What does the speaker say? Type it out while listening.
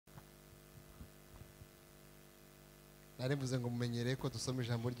I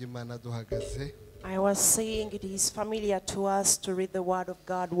was saying it is familiar to us to read the word of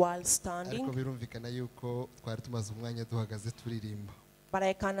God while standing, but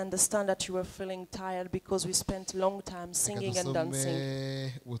I can understand that you were feeling tired because we spent a long time singing and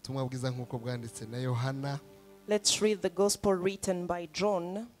dancing. Let's read the gospel written by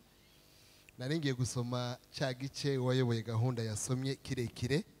John.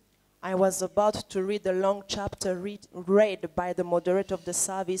 I was about to read the long chapter read by the moderator of the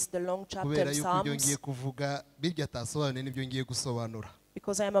service, the long chapter of Psalms,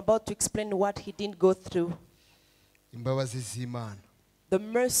 because I am about to explain what he didn't go through. The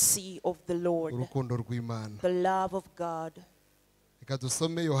mercy of the Lord, the love of God.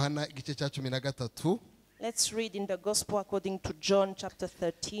 Let's read in the gospel according to John chapter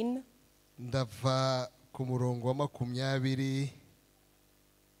 13.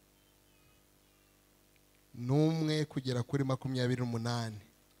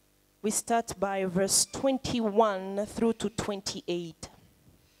 We start by verse 21 through to 28.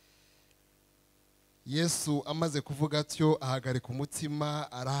 Yesu amaze kuvuga atyo ahagarika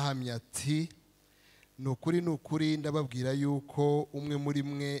umutima arahamya ati nukuri ndababwira yuko umwe muri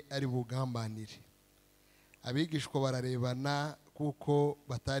mwe ari bugambanire. Abigishwa bararebana kuko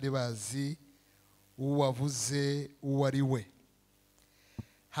batari bazi uwavuze uwo ari we.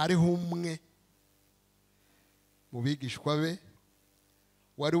 Hariho umwe mu bigishwa be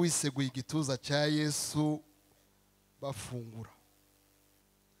wari wiseguye igituza cya Yesu bafungura.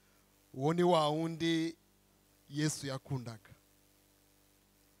 Uwo ni wa wundi Yesu yakundaga.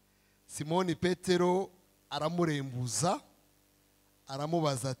 Simoni Petero aramurembuza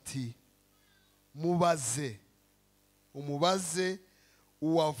aramubaza ati umubaze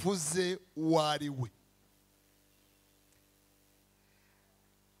uwavuze uwo ari we.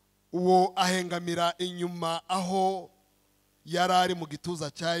 Uwo ahengamira inyuma aho yari ari mu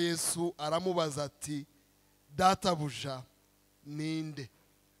gituza cya Yesu aramubaza ati databuja ninde?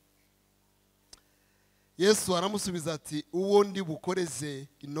 Yesu aramusubiza ati uwo ndi bukoreze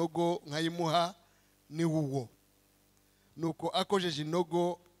inogo nkayimuha ni uwo. Nuko akojeje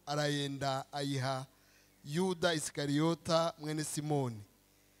inogo arayenda ayiha Yuda Iskariyota mwene Simoni.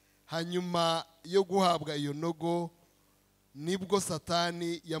 Hanyuma yo guhabwa iyo nogo nibwo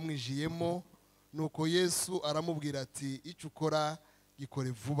Satani yamwijiyemo. Nuko Yesu aramubwira ati icyo ukora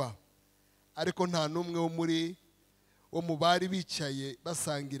gikore vuba. Ariko nta numwe wo mu bari bicaye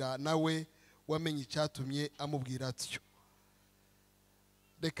basangira nawe wamenye icyatumye amubwira atyo.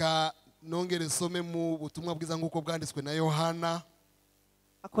 Reka nongere some mu butumwa bwiza nk'uko bwanditswe na Yohana.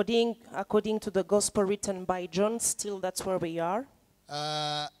 According to the gospel written by John, still that's where we are.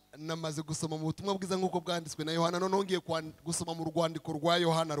 Namaze gusoma mu butumwa bwiza nk'uko bwanditswe na Yohana, none ngiye gusoma mu rwandiko rwa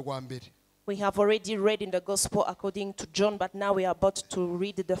Yohana rwa mbere. We have already read in the gospel according to John, but now we are about to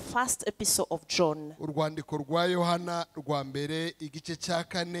read the first epistle of John. Urwandiko rwa Yohana rwa mbere igice cya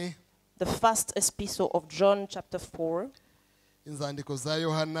 4. The first epistle of John chapter 4. Inzandiko za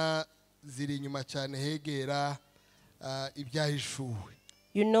Yohana ziri inyuma cyane hegera ibyahishuwe.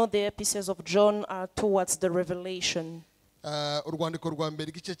 You know the epistles of John are towards the revelation. Urwandiko rwa mbere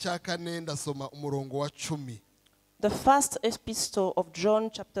igice cya 4 ndasoma umurongo wa 10. The first epistle of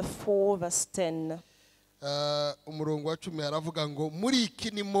John chapter 4 verse 10. Umurongo wa 10 aravuga ngo muri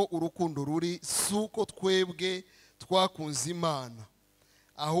iki nimo urukundo ruri suko twebwe twakunze Imana,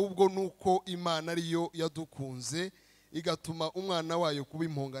 ahubwo nuko Imana ariyo yadukunze igatuma umwana wayo kuba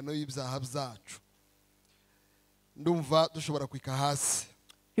impongano y'ibyaha byacu. Ndumva dushobora kwika hasi.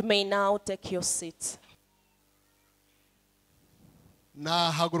 You may now take your seat.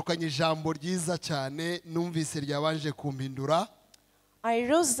 Nahagurukanye ijambo ryiza cyane numvise ryabanje kumpindura. I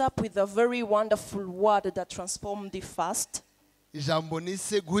rose up with a very wonderful word that transformed the fast. Ijambo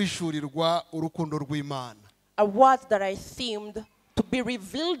nise guhishurirwa urukundo rw'Imana. A word that I themed to be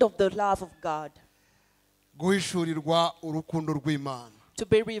revealed of the love of God. Guhishurirwa urukundo rw'Imana. To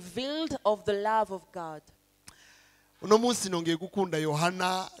be revealed of the love of God. Uno munsi nongeye gukunda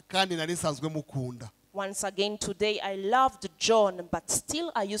Yohana kandi nari nsanzwe mukunda. Once again today I loved John, but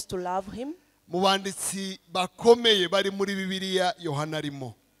still I used to love him. Mu banditsi bakomeye bari muri Bibiliya Yohana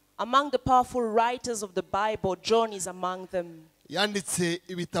arimo. Among the powerful writers of the Bible, John is among them. Yanditse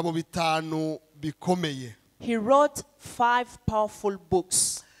ibitabo 5 bikomeye. He wrote 5 powerful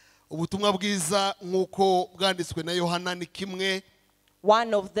books. Ubutumwa bwiza nk'uko bwanditswe na Yohana ni kimwe.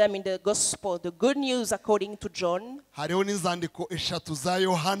 One of them in the gospel, the good news according to John. Hariho n'inzandiko 3 za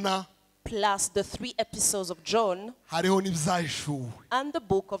Yohana. Plus the 3 epistles of John. Hariho n'ibyahishuwe. And the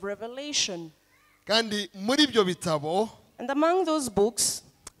book of Revelation. Kandi muri ibyo bitabo. And among those books,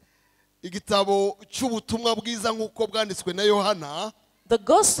 igitabo cy'ubutumwa bwiza nk'uko bwanditswe na Yohana The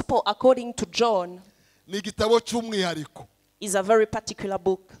Gospel according to John ni igitabo cy'umwihariko. is a very particular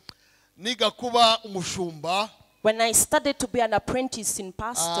book. Niga kuba umushumba, When I started to be an apprentice in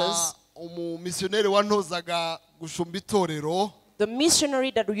pastors, umumisiyoneri wantozaga gushumba itorero, the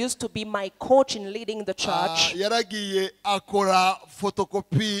missionary that used to be my coach in leading the church, yaragiye akora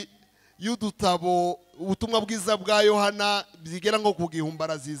fotokopi y'udutabo ubutumwa bwiza bwa Yohana bigera nko ku gihumbi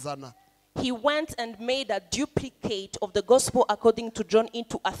arazizana. he went and made a duplicate of the Gospel according to John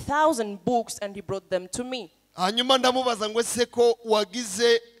into 1,000 books and he brought them to me. Hanyuma ndamubaza ngo ese ko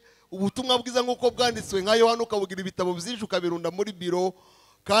wagize ubutumwa bwiza nk'uko bwanditswe nka Yohana ukabugira ibitabo byinshi ukabirunda muri biro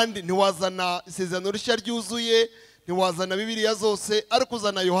kandi ntiwazana isezerano rishya ryuzuye ntiwazana Bibiliya zose ariko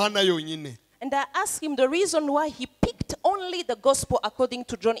uzana Yohana yonyine. And I asked him the reason why he picked only the Gospel according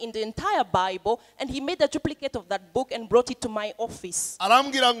to John in the entire Bible and he made a duplicate of that book and brought it to my office.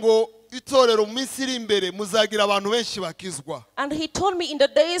 Arambwira ngo itorero mu minsi iri imbere muzagira abantu benshi bakizwa. And he told me in the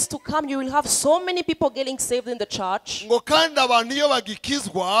days to come you will have so many people getting saved in the church. Ngo kandi abantu iyo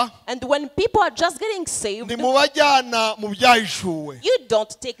bagikizwa And when people are just getting saved, nimubajyana mu byahishuwe, you don't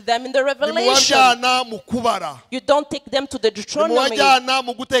take them in the Revelation. nimubajyana mu kubara, You don't take them to the Deuteronomy. nimubajyana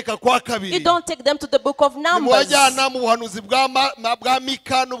mu guteka kwa You kabiri, don't take them to the book of Numbers. nimubajyana mu buhanuzi bwa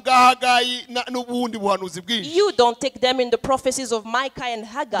Mika n'ubwa Hagayi n'ubundi buhanuzi bwinshi. You don't take them in the prophecies of Micah and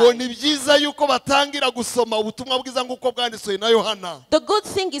Ngo Haggai. ni byiza yuko batangira gusoma ubutumwa bwiza nk'uko bwanditswe na Yohana. The good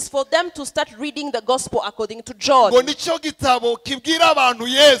thing is for them to start reading the Gospel according to John. Ngo nicyo gitabo kibwira abantu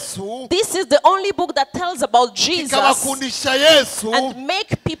Yesu, This is the only book that tells about Jesus kikabakundisha Yesu, and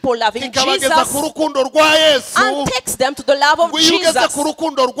make people loving kikabageza ku Jesus rukundo rwa Yesu. and takes them to the love of Ngo iyo ugeze Jesus. ku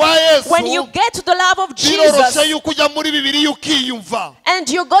rukundo rwa Yesu, When you get to the love of biroroshye Jesus yuko ujya muri Bibiliya ukiyumva. and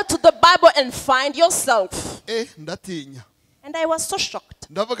you go to the Bible and find yourself. Ndatinya. And I was so shocked.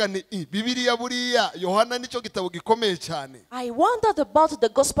 Ndavuga ni Bibiliya buriya Yohana nicyo gitabo gikomeye cyane. I wondered about the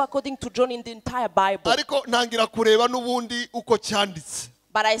Gospel according to John in the entire Bible. Ariko ntangira kureba n'ubundi uko cyanditse.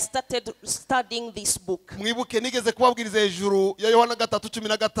 But I started studying this book. Mwibuke nigeze kubabwiriza hejuru ya Yohana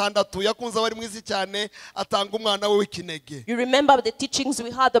 3:16 yakunze abari mwizi cyane atanga umwana we w'ikinege. You remember the teachings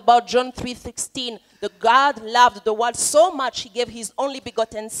we had about John 3:16. The God loved the world so much he gave his only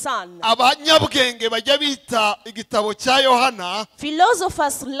begotten son. Abanyabwenge bajya bita igitabo cya Yohana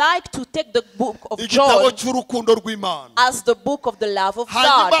Philosophers like to take the book of igitabo John cy'urukundo rw'Imana. as the book of the love of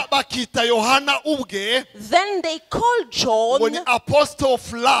Hanyuma God. bakita Yohana ubwe Then they call ngo ni John apostle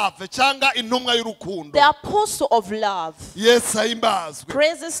of love cyangwa intumwa y'urukundo. the apostle of love. Yesu ahimbazwe.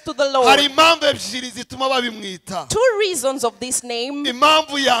 Praises to the Hari Lord. impamvu ebyiri zituma babimwita. Two reasons of this name.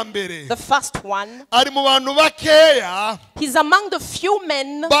 Impamvu ya mbere, The first one, ari mu bantu bakeya he's among the few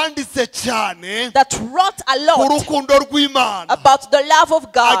men banditse cyane that wrote a ku lot rukundo rw'Imana. about the love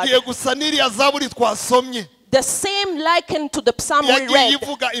of God. Agiye gusa n'iriya zaburi twasomye. The same likened to the psalm we Yagiye read.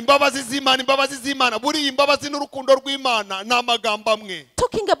 ivuga imbabazi z'Imana, imbabazi z'Imana. Buriya imbabazi n'urukundo rw'Imana ni amagambo amwe.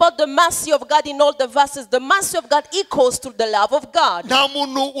 Talking about the mercy of God in all the verses, the mercy of God equals to the love of God. Nta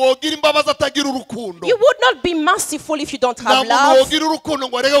muntu wogira imbabazi atagira urukundo. You would not be merciful if you don't Nta have muntu love. wogira urukundo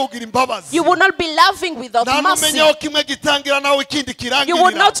ngo areke kugira imbabazi. You would not be loving without Nta mercy. numenya aho kimwe gitangira nawe ikindi You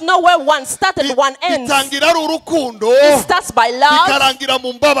would kirangirira. not know where one started, one ends. Bitangira ari urukundo It starts by love bikarangira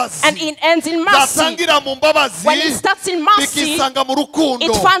mu mbabazi. and it ends in mercy. Byatangira mu mbabazi When it starts in mercy, bikisanga mu rukundo.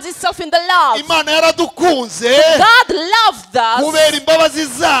 it finds itself in the love. Imana yaradukunze God loved us kubera imbabazi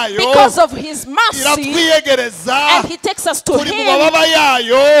zayo, because of his mercy, iratwiyegereza, and he takes us to turi mu him mababa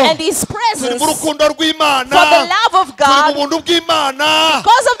yayo, and his turi presence. mu rukundo For the rw'Imana, love of turi mu God, buntu bw'Imana,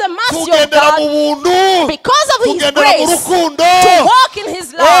 because of the mercy of tugendera mu God, buntu, because of his tugendera mu grace, rukundo. to walk in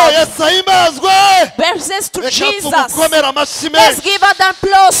his Oh, love. Yesu ahimbazwe. Praises to Reka Jesus. tumukomere amashyi Let's menshi. give an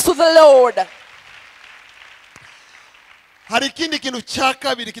applause to the Lord. Hari ikindi kintu cya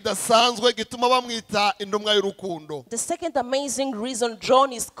kabiri kidasanzwe gituma bamwita intumwa y'urukundo. The second amazing reason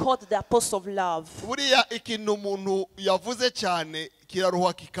John is called the apostle of love. Buriya ikintu umuntu yavuze cyane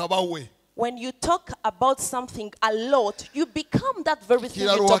kiraruha kikaba we. When you talk about something a lot, you become that very thing you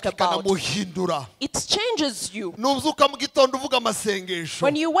Kiraruha talk about. kikanamuhindura. It changes you. Nubyuka mu gitondo uvuga amasengesho,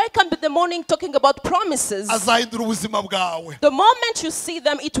 When you wake up in the morning talking about promises, azahindura ubuzima bwawe. the moment you see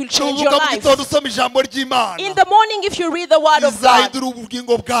them, it will change your Nubyuka mu life. gitondo usoma ijambo ry'Imana, In the morning, if you read the word of God, izahindura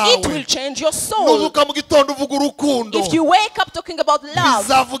ubugingo it bwawe. will change your soul. Nubyuka mu gitondo uvuga urukundo, If you wake up talking about love,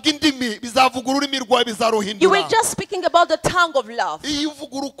 bizavuga indimi, bizavuga ururimi rwawe, you will bizaruhindura. just speaking about the tongue of love. Iyo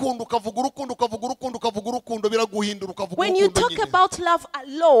uvuga urukundo ukavuga urukundo ukavuga urukundo ukavuga urukundo biraguhindura ukavuga When you urukundo talk nyine. about love a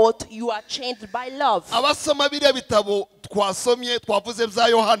lot, you are changed by love. Abasoma biriya bitabo twasomye twavuze bya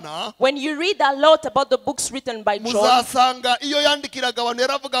Yohana, when you read a lot about the books written by John, muzasanga iyo yandikiraga abantu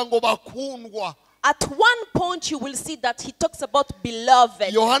yaravuga ngo bakundwa. at one point you will see that he talks about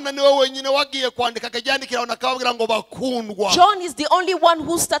beloved. Yohana niwe wenyine wagiye kwandika akajyandikira abantu akababwira ngo bakundwa. John is the only one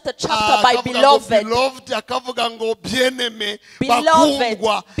who started chapter by Akavuga ngo beloved. beloved, akavuga ngo bien-aimé, Beloved,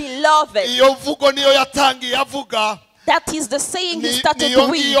 bakundwa. beloved. Iyo mvugo niyo yatangiye avuga. That is the saying he started Niyo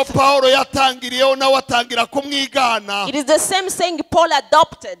ngiyo with. Paulo yatangiriyeho nawe atangira kumwigana. It is the same saying Paul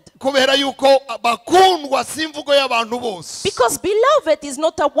adopted. Kubera yuko bakundwa si imvugo y'abantu bose. Because beloved is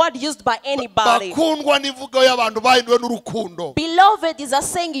not a word used by anybody. Bakundwa ni imvugo y'abantu bahinduwe n'urukundo. Beloved is a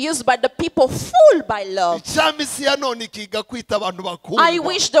saying used by the people full by love. Icyama isi ya none ikiga kwita abantu bakundwa. I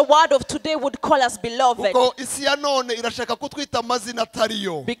wish the word of today would call us beloved. Kuko isi ya none irashaka kutwita amazina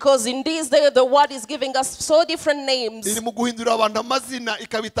atariyo. Because in this day the word is giving us so different names. Iri mu guhindura abantu amazina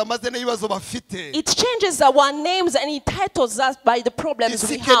ikabita amazina y'ibibazo bafite. It changes our names and it titles us by the problems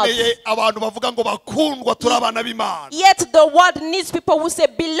we have. Ikeneye abantu bavuga ngo bakundwa turi abana b'Imana. Yet the word needs people who say,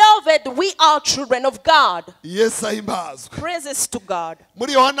 beloved, we are children of God. Yesu ahimbazwe. Praises to God.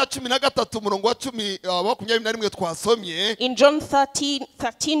 Muri Yohana 13 umurongo wa 21 twasomye. In John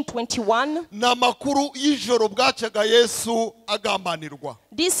 13:21, Na makuru y'ijoro bwacaga Yesu agambanirwa.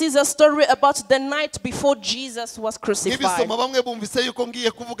 this is a story about the night before Jesus was crucified. Nibisoma bamwe bumvise yuko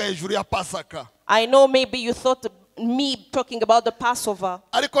ngiye kuvuga hejuru ya Pasaka. I know maybe you thought me talking about the Passover,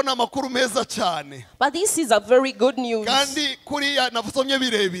 Ariko na makuru meza cyane. but this is a very good news. Kandi kuriya navusomye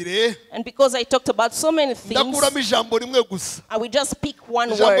birebire. And because I talked about so many things, Ndakuramo ijambo rimwe gusa. I will just pick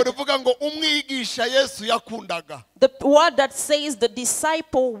one Ijambo word. rivuga ngo umwigisha Yesu yakundaga. The word that says the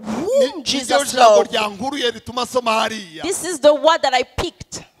disciple whom Iryo Jesus jambo loved. ryankuruye rituma soma hariya. This is the word that I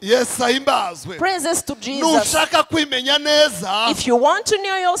picked. Yesu ahimbazwe. Praises to Jesus. Nushaka kwimenya neza, If you want to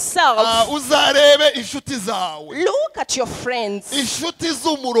know yourself, uzarebe inshuti zawe. look at your friends. Inshuti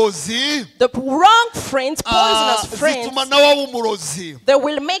z'umurozi The wrong friends, poisonous friends, zituma nawe aba umurozi. they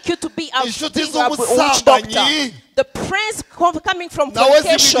will make you to be a Inshuti witch z'umusambanyi doctor. The friends coming from nawe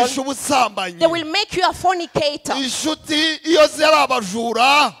fornication, zimigisha ubusambanyi. they will make you a fornicator. Inshuti iyo zari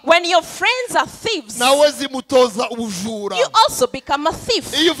abajura When your friends are thieves, nawe zimutoza ubujura. you also become a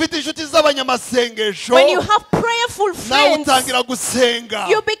thief. Iyo ufite inshuti z'abanyamasengesho When you have prayerful nawe friends, utangira gusenga.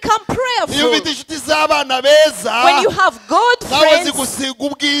 you become Iyo prayerful. ufite inshuti z'abana beza When you have good nawe friends, zigusiga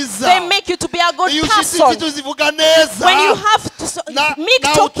ubwiza. they make you to be a good Iyo ufite person. inshuti zivuga neza When you have meek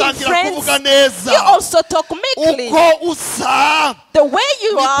nawe talking utangira friends, kuvuga neza. you also talk meekly. Uko usa The way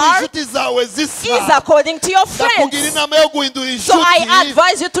you niko are inshuti zawe is zisa. according to your Ndakugira friends. inama yo guhindura So I inshuti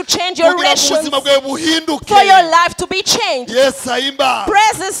advise you to change your kugira ngo relations ubuzima bwawe buhinduke. for your life to be changed. Yesu ahimba.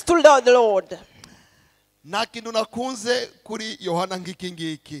 Praises to the Lord. Nta kintu nakunze kuri Yohana nk'iki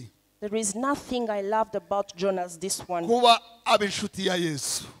ngiki. There is nothing I loved about John as this one. Kuba aba inshuti ya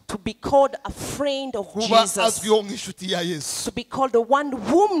Yesu. To be called a friend of Kuba Jesus. azwiho nk'inshuti ya Yesu. To be called the one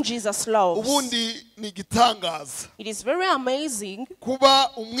whom Jesus loves. Ubundi ni igitangaza. It is very amazing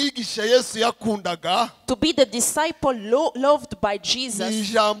Kuba umwigisha Yesu yakundaga. to be the disciple loved by Ni Jesus.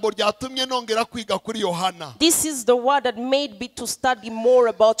 ijambo ryatumye nongera kwiga kuri Yohana. This is the word that made me to study more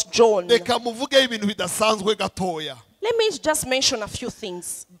about John. Reka muvugeho ibintu bidasanzwe gatoya. Let me just mention a few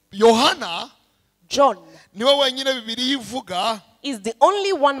things. Yohana John niwe wenyine Bibiliya ivuga is the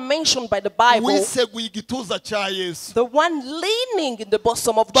only one mentioned by the Bible, wiseguye igituza cya Yesu. the one leaning in the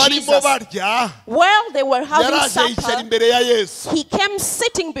bosom of Barimo Jesus. barya While they were having yaraje yicara supper, imbere ya Yesu. he came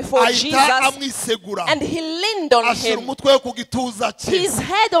sitting before Ahita Jesus amwisegura. and he leaned on Ashyira him, umutwe we ku gituza cye. his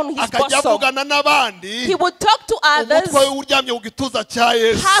head on his Akajya bosom. avugana n'abandi. He would talk to others, Umutwe we uryamye ku gituza cya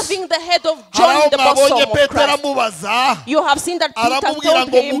Yesu. having the head of Hari John aho in the mwabonye bosom of Petero Christ. amubaza. You have seen that Peter Aramubwira told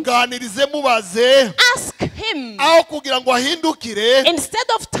ngo him, muganirize mubaze. ask him. Aho kugira ngo ahindukire. Instead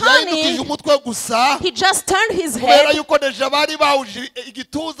of Yahindukije turning, umutwe gusa. he just turned his Kubera head yuko deja bari bahuje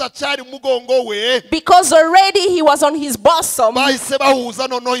igituza cyari mu mugongo we. because already he was on his bosom. Bahise bahuza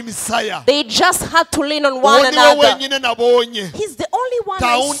noneho imisaya. They just had to lean on Uwo one niwe another. wenyine nabonye. He's the only one Nta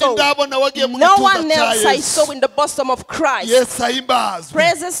I wundi saw. ndabona wagiye mu No gituza one cya else I Yesu. saw in the bosom of Christ. Yesu ahimbazwe.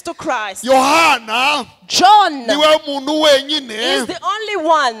 Praises to Christ. Yohana John niwe muntu wenyine is the only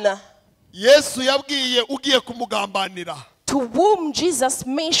one Yesu yabwiye ugiye kumugambanira. to whom Jesus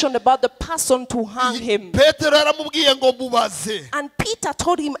mentioned about the person to hang him. Petero yaramubwiye ngo mubaze. And Peter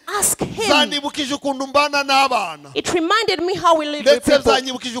told him, ask him. Zanyibukije ukuntu mbana n'abana. It reminded me how we live with Ndetse people.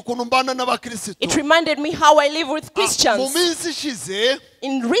 zanyibukije ukuntu mbana n'abakirisitu. It reminded me how I live with Mu Christians. minsi ishize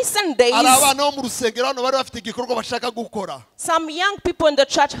In recent days, hari abana bo mu rusengero hano bari bafite igikorwa bashaka gukora, some young people in the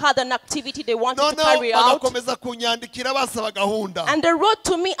church had an activity they wanted to noneho carry out. bagakomeza kunyandikira basaba gahunda. And they wrote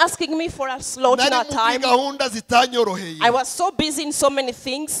to me asking me for a slot in Nari our mu time. gahunda zitanyoroheye, I was so busy in so many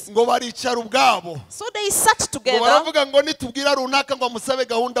things. ngo baricara ubwabo, So they sat ngo together baravuga ngo nitubwira runaka ngo amusabe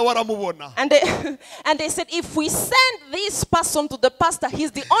gahunda waramubona. and they said, if we send this person to the pastor,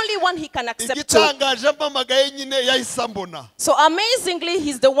 he's the only one he can accept to. Igitangaje mpamagaye nyine yahise ambona. So amazingly,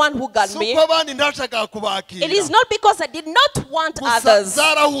 he's the one who got me. Suko abandi ndashaka kubakira. It is not because I did not want Gusa others,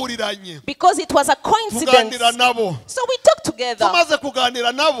 zarahuriranye. because it was a coincidence. Tuganira nabo. So we talked together. Tumaze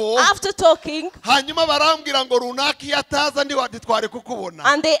kuganira nabo, After talking, hanyuma barambwira ngo runaka iyo ataza ndi twari kukubona.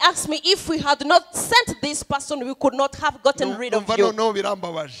 and they asked me if we had not sent this person, we could not have gotten rid of you. No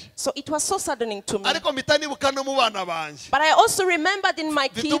birambabaje. So it was so saddening to me. Ariko mpita nibuka no mu bana banje. But I also remembered in my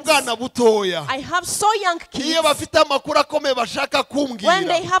kids, Bitubwana butoya. I have so young kids. Iyo bafite amakuru akomeye bashaka kumbwira. When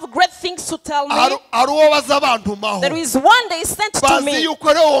they have great things to tell me, ari uwo baza bantumaho. there is one they sent to Bazi me. yuko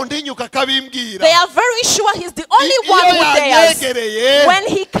rero wondinyuka kabimbwira. They are very sure he's the only one who dares. When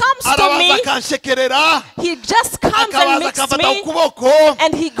he comes to me, akanshekerera, he just comes and akabaza meets akafata me, ukuboko,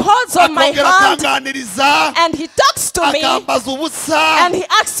 and he holds on my akongera hand, akanganiriza, and he talks to me, akambaza ubusa. and he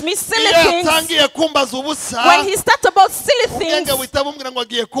asks me silly Iyo things. yatangiye kumbaza ubusa, When he starts about silly things, ubwenge buhita bumubwira ngo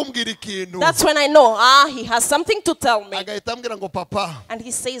agiye kumbwira ikintu. that's when I know, he has something to tell me. Agahita ambwira ngo papa, And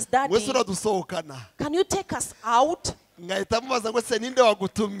he says, wese Daddy, uradusohokana. can you take us out? Ngahita mubaza ngo se ninde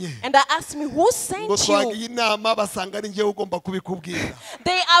wagutumye? And I asked me, who Ngo sent you? twagiye inama basanga ari njyewe ugomba kubikubwira.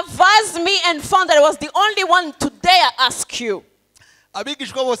 They advised me and found that I was the only one to dare ask you.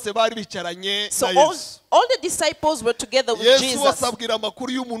 Abigishwa bose bari bicaranye So na all, Yesu. all the disciples were together with Yesu bose Jesus. abwira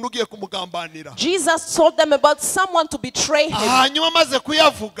amakuru y'umuntu ugiye kumugambanira. Jesus told them about someone to betray him. Hanyuma amaze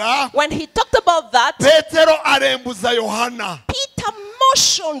kuyavuga, When he talked about that, Petero arembuza Yohana. Peter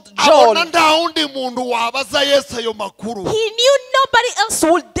motioned Abona John. nta wundi muntu wabaza Yesu ayo makuru. He knew nobody else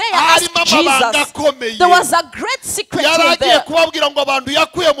would dare ask Harimo amabanga Jesus. akomeye. There was a great secret Yari in agiye there. kubabwira ngo abantu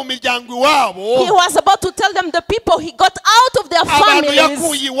yakuye mu miryango iwabo, He was about to tell them the people he got out of their abantu families,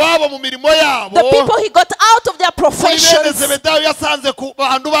 yakuye iwabo mu mirimo yabo, the people he got out of their kuri bene professions. Zebedayo yasanze ku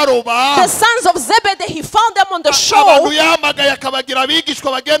bantu baroba, The sons of Zebedee, he found them on the abantu shore. yahamagaye akabagira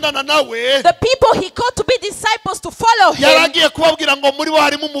abigishwa bagendana nawe, The people he called to be disciples to follow yari him. agiye kubabwira ngo muri bo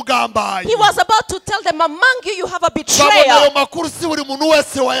harimo umugambanyi. He was about to tell them, among you, you have a Babona ayo betrayer. makuru si buri muntu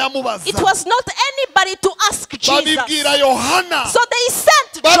wese wayamubaza. It was not anybody to ask Jesus. Babibwira Yohana. So they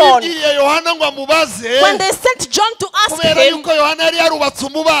sent John. Babibwiye Yohana ngo amubaze, When they sent John to ask kubera him, yuko Yohana yari yarubatse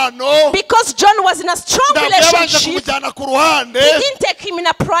umubano, because John was in a strong ntabwo yabanje relationship, kumujyana ku ruhande, he didn't take him in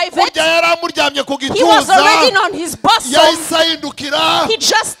a private. burya yari amuryamye ku He was already gituza, on his bosom. yahise ahindukira, He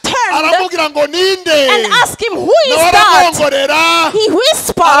just turned aramubwira ngo ninde, and asked him, who is nawe that? aramwongorera, He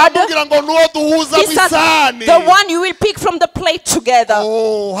whispered, aramubwira ngo nuwo duhuza he mu said, isahani. the one you will pick from the plate together.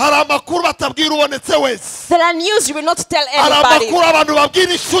 Oh, hari amakuru batabwira ubonetse wese, There are news you will not tell hari anybody. amakuru abantu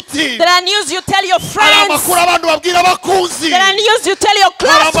babwira inshuti, There are news you tell your hari friends. amakuru abantu babwira abakunzi, There are news you tell your hari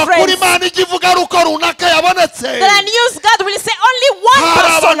close amakuru friends. Imana ijya ivuga ari uko runaka yabonetse. There are news God will say only one Hari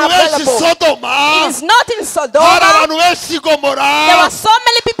person abantu benshi available. Sodoma, It is not in hari Sodoma. abantu benshi Gomora, There were so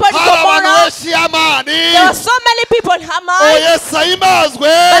many people in hari abantu Gomorrah. benshi Yamani. There were so many people in Oh, Haman. Yesu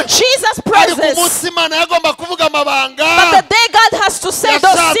ahimazwe. But Jesus' Ariko presence. umunsi Imana yagomba kuvuga amabanga, But the day God has to say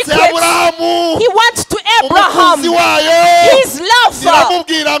those yashatse secrets, Aburahamu, He went to umukunzi Abraham, wayo, his lover,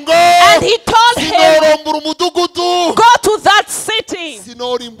 iramubwira ngo and He told him, sinorombura umudugudu, go to that city.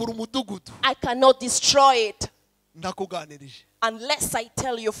 sinorimbura umudugudu. I cannot destroy it Ndakuganirije. unless I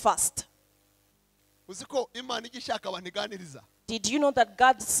tell you first. Uzi ko Imana ijya ishaka abantu iganiriza. Did you know that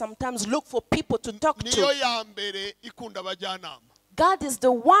God sometimes look for people to talk Niyo to? ya mbere ikunda abajyanama. God is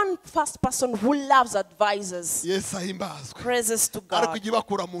the one first person who loves advisors. Yesu ahimbazwe. Praises to Ariko God. ijya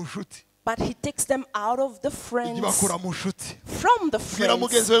ibakura mu nshuti. But He takes them out of the Ijya friends, ibakura mu nshuti. from the Bwira friends.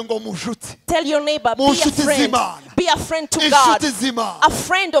 mugenzi we ngo mu nshuti. Tell your neighbor, Mu be a nshuti friend. z'Imana. Be a friend to God. Inshuti z'Imana. A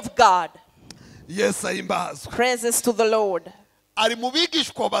friend of God. Yesu ahimbazwe. Praises to the Lord. Ari mu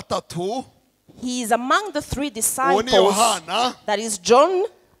bigishwa batatu, He is among the three uwo ni disciples. Yohana. That is John,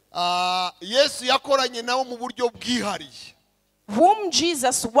 Yesu yakoranye nabo mu buryo bwihariye. whom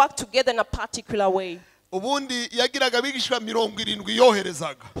Jesus worked together in a particular way. Ubundi yagiraga abigishwa 70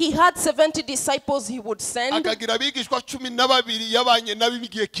 yoherezaga. He had 70 disciples He would send, Akagira abigishwa 12 yabanye nabo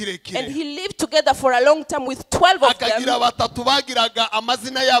igihe and kirekire. He lived together for a long time with 12 of Akagira them. batatu bagiraga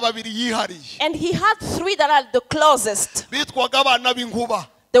amazina yabo abiri yihariye. And He had 3 that are the closest. Bitwaga abana b'inkuba.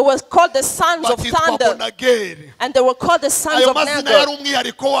 They were called the sons of bakitwa thunder. bonageri. And they were called the sons Ayo of mazina yari Negro.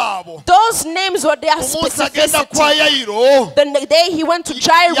 umwihariko wabo. Those names were their Umunsi agenda kwa specificity. Yayiro, The day he went to yafashe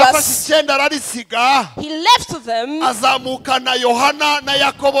Jairus, icyenda ararisiga, he left them. azamukana Yohana na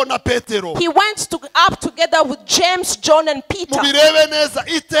Yakobo na Petero. He went up together with James, John, and Peter. Mubirebe neza,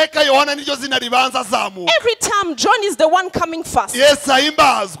 iteka Yohana niryo zina ribanza azamuka. Every time John is the one coming first. Yesu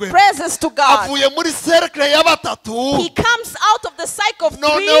ahimbazwe. Praises to God. Avuye muri cercle ya batatu, He comes out of the cycle of three.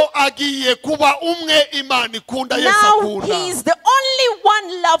 noneho agiye kuba umwe Imana ikunda Yesu Now akunda. he is the only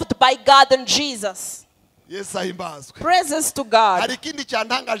one loved by God and Jesus. Yesu ahimbazwe. Praises to God. Hari ikindi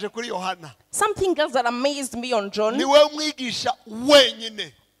cyantangaje kuri Yohana. Something else that amazed me on John, Niwe mwigisha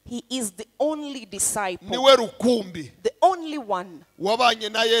wenyine, he is the only disciple, niwe rukumbi the only one wabanye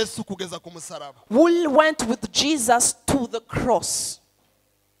na Yesu kugeza ku musaraba. who went with Jesus to the cross.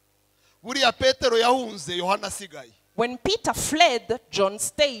 Buriya Petero yahunze, Yohana asigaye. When Peter fled, John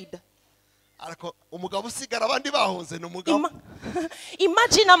stayed. Ariko umugabo usigara abandi bahunze ni umugabo.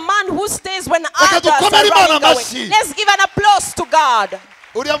 Imagine a man who stays when Reka others are dukomere Imana running away. amashyi. Let's give an applause to God.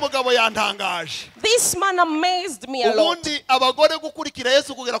 Uriya mugabo yantangaje. This man amazed me a lot. Ubundi abagore gukurikira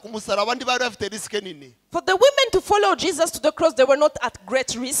Yesu kugera ku musaraba abandi bari bafite risike nini. For the women to follow Jesus to the cross, they were not at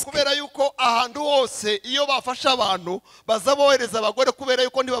great risk. Kubera yuko ahantu hose iyo bafashe abantu baza bohereza abagore kubera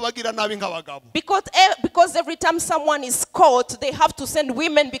yuko ntibabagira nabi nk'abagabo. Because every time someone is caught, they have to send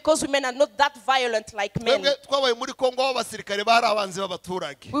women because women are not that violent like men. Twebwe twabaye muri Kongo abasirikare bari abanzi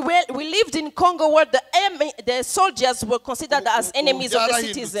b'abaturage. We lived in Congo where the soldiers were considered as enemies of the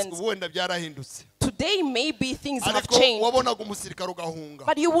citizens. Ubundi byarahindutse. Today maybe things have Ariko changed. wabonaga umusirikare ugahunga.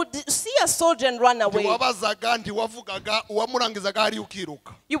 But you would see a soldier and run away. Ntiwabazaga, ntiwavugaga, uwamurangizaga hari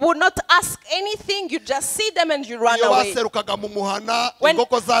ukiruka. You would not ask anything, you just see them and you run Iyo away. baserukaga mu muhana, When-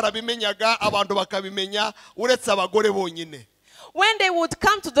 inkoko zarabimenyaga, abantu bakabimenya, uretse abagore bonyine. When they would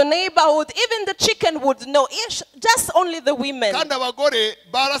come to the neighborhood, even the chicken would know. Just only the women. Kandi abagore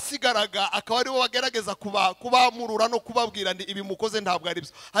barasigaraga akaba aribo bagerageza kubamurura no kubabwira ndi ibi mukoze ntabwo ari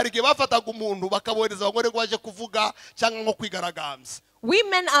byo. Hari igihe bafataga umuntu bakabohereza abagore ngo baje kuvuga cyangwa nko kwigaragambya.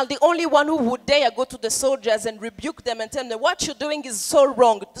 Women are the only one who would dare go to the soldiers and rebuke them and tell them what you're doing is so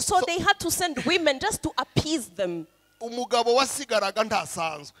wrong. So they had to send women just to appease them. Umugabo wasigaraga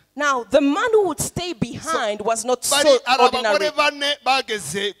ntasanzwe. Now, the man who would stay behind was not so Bari abagore ordinary. bane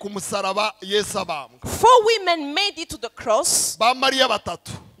bageze ku musaraba Yesu abambwa. 4 women made it to the cross. Ba Mariya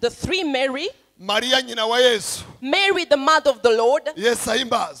batatu. The 3 Mary, Mariya nyina wa Yesu. Mary the mother of the Lord. Yesu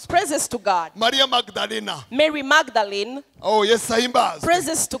ahimbazwe. Praises to God. Mariya Magdalena. Mary Magdalene. Oh, Yesu ahimbazwe.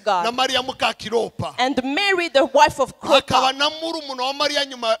 Praises to Na God. Mariya Mukakiropa. And Mary the wife of Hakaba Cleopas. na murumuna wa Mariya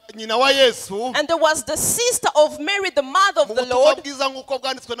nyina wa Yesu. And there was the sister of Mary the mother of Mu the butumwa Lord. bwiza nk'uko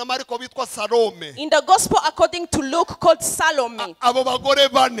bwanditswe na Mariko bitwa Salome. In the gospel according to Luke called Salome. Abo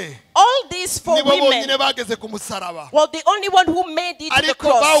bagore bane All these 4 nibo bonyine women bageze ku musaraba. were the only one who made it to the Ariko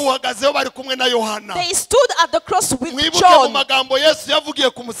cross. bawuhagazeho bari kumwe na Yohana. They stood at the cross with Mwibuke mu John. magambo Yesu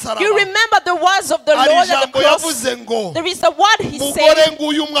yavugiye ku musaraba. You remember the words of the Hari Lord at the ijambo cross? yavuze ngo There is a word he mugore said,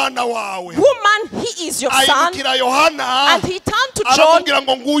 nguyu umwana wawe. woman, he is your son. Ayibukira Yohana And he turned to John aramubwira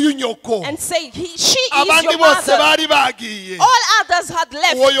ngo nguyu nyoko. and said, she is Abandi your bose mother. bari bagiye. All others had Uwo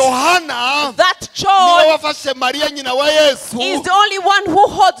left. Yohana That niwe John wafashe Mariya nyina wa Yesu is the only one who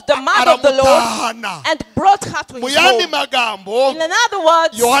held the mother of the Lord aramutahana. and brought her to Mu his yandi home. magambo In other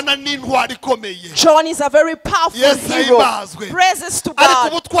words, Yohana ni intwari ikomeye. John is a very powerful Yes, hero. ahimbazwe. Praises to Ariko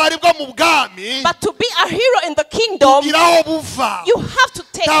God. ubutwari bwo mu bwami But to be a hero in the kingdom, bugira aho buva. you have to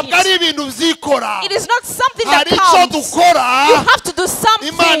take Ntabwo ari it. ibintu byikora. It is not something that Hari icyo comes. dukora You have to do Imana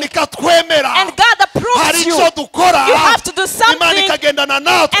something, ikatwemera. and God Hari approves you. icyo dukora You have to do Imana something, ikagendana and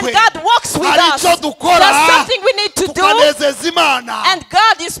natwe. God walks with Hari us. icyo dukora There's something we need to do, tukanezeza Imana. and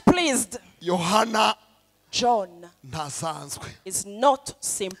God is pleased. Yohana John ntasanzwe. is not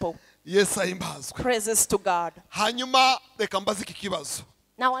simple. Yesu ahimbazwe. Praises to God. Hanyuma reka mbaze iki kibazo.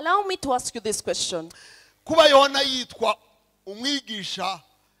 Now allow me to ask you this question. Kuba Yohana yitwa umwigisha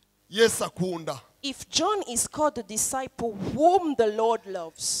Yesu akunda, If John is called the disciple whom the Lord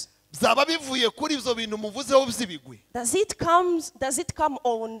loves, byaba bivuye kuri ibyo bintu muvuzeho by'ibigwi. does it come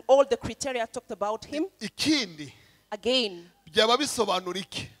on all the criteria talked about him? Ikindi Again, byaba bisobanura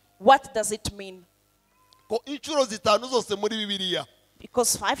iki? what does it mean? Ko inshuro 5 zose muri Bibiliya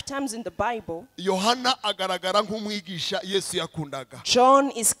Because 5 times in the Bible, Yohana agaragara nk'umwigisha Yesu yakundaga. John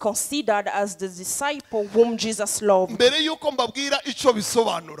is considered as the disciple whom Jesus loved. Mbere yuko mbabwira ico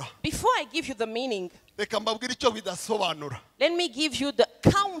bisobanura, Before I give you the meaning, reka mbabwira ico bidasobanura. let me give you the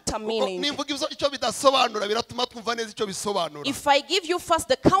counter meaning. Nimvuga ico bidasobanura biratuma twumva neza ico bisobanura. If I give you first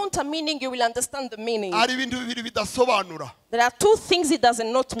the counter meaning, you will understand the meaning. Ari ibintu bibiri bidasobanura. There are 2 things it does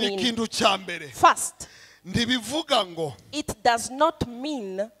not mean. Ikintu cya mbere, First, ntibivuga ngo it does not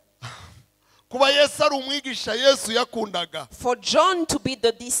mean kuba Yesu ari umwigisha Yesu yakundaga, for John to be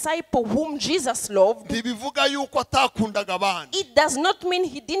the disciple whom Jesus loved. ntibivuga yuko atakundaga abandi. It does not mean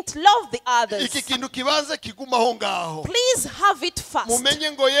he didn't love the others. Iki kintu kibanze kigumaho ngaho. Please have it first.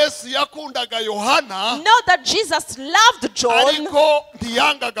 Mumenye ngo Yesu yakundaga Yohana, Know that Jesus loved John, ariko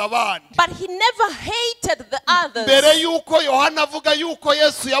ntiyangaga abandi. but he never hated the others. Mbere yuko Yohana avuga yuko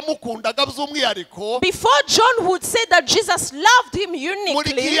Yesu yamukundaga by'umwihariko, Before John would say that Jesus loved him muri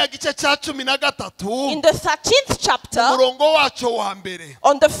uniquely, kiriya gice cya 13 in the 13th chapter, umurongo wacu wa mbere,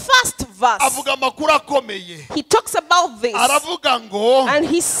 on the first verse, avuga amakuru akomeye. he talks about this. Aravuga ngo And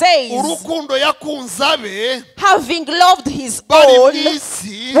he says, urukundo yakunze abe having loved his bari mu own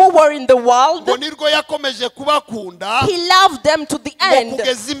isi, who were in the world, ngo nirwo yakomeje kubakunda he loved them to the ngo end.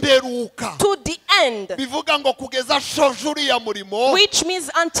 kugeza imperuka. To the end. Bivuga ngo kugeza ashoje uriya murimo, Which means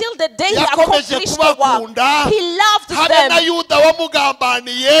until the day he yakomeje accomplished the work, kubakunda, he loved habe na them. Yuda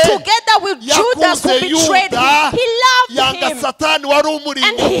wamugambaniye, Together with Judas who yakunze betrayed Yuda, him, he loved yanga him. Satani wari umuri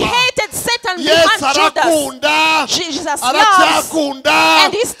And he inyuma. hated Satan Yesu behind Judas. arakunda, Jesus loves, aracyakunda,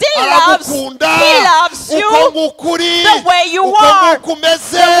 and he still loves. aragukunda, He loves you uko ngukuri, the way you uko are.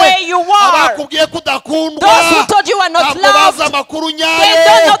 ngukumeze, The way you are. abakubwiye kudakundwa, Those who told you are not ntabwo bazi loved, amakuru they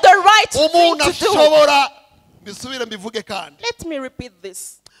don't know nyayo. the right thing Umuntu to do. ashobora, bisubire mbivuge kandi, Let me repeat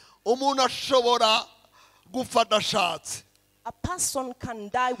this. umuntu ashobora gupfa adashatse, A person can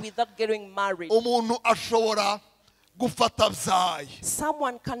die without getting married. umuntu ashobora gupfa atabyaye,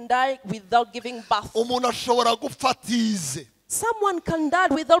 Someone can die without giving birth. umuntu ashobora gupfa atize, Someone can die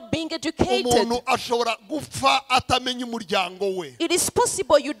without being educated. umuntu ashobora gupfa atamenya umuryango we, It is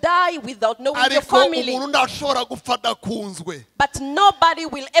possible you die without knowing your ariko family. umuntu ntashobora gupfa adakunzwe, But nobody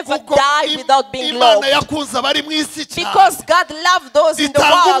will ever kuko die without being Imana loved. yakunze abari mu isi cyane, Because God loved those in the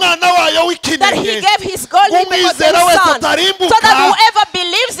itanga world umwana wayo that he w'ikinege, gave his only begotten umwizera wese son, so atarimbuka, that whoever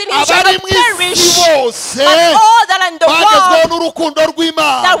believes in him shall abari not mu isi perish, bose but all that are in the bagezweho world, n'urukundo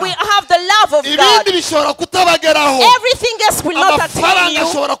rw'Imana. that we have the love of God. Ibindi bishobora kutabageraho, Everything else will not attain amafaranga you.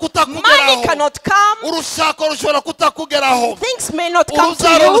 ashobora Money kutakugeraho, cannot come. urushako rushobora kutakugeraho, Things may not come to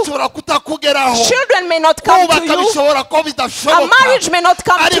urubyaro you. rushobora kutakugeraho, Children may not come to kubaka you. bishobora ko A bidashoboka, marriage may not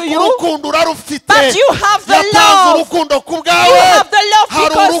come to ariko you. urukundo urarufite. But you have the yatanze love. urukundo ku You bwawe, have the love hari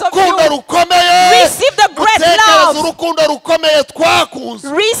because of urukundo you. rukomeye, Receive the great utekereza love. urukundo rukomeye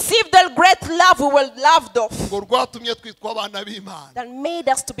twakunze, Receive the great love we were loved of, ngo rwatumye twitwa abana b'Imana. that made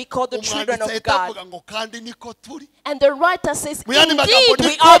us to be called the children Umwanditsi of ahita God. avuga ngo kandi niko turi. And the writer says, Mu yandi magambo, indeed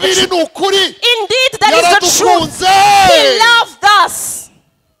we niko are the biri, children. ni ukuri, Indeed, that is the truth. yaradukunze. He loved us.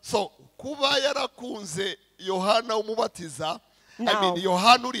 So kuba yarakunze Yohana umubatiza, Now.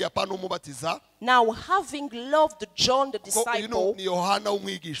 Yohana uriya pana umubatiza, Now, having loved John the ko uyu disciple, ni Yohana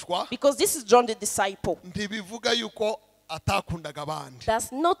umwigishwa, because this is John the disciple, ntibivuga yuko atakundaga abandi.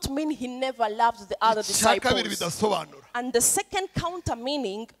 does not mean he never loved the other Icya kabiri disciples. bidasobanura, And the second counter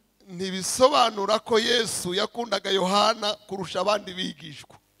meaning, ntibisobanura ko Yesu yakundaga Yohana kurusha abandi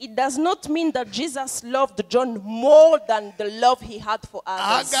bigishwa. it does not mean that Jesus loved John more than the love he had for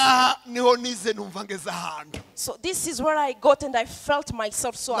others. Ahangaha niho nize numva ngeze ahantu So this is where I got and I felt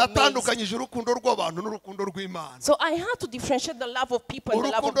myself so amazed. natandukanyije urukundo rw'abantu n'urukundo rw'Imana. So I had to differentiate the love of people and the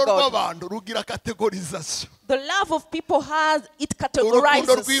love of Urukundo God. rw'abantu rugira categorization, The love of people has, it urukundo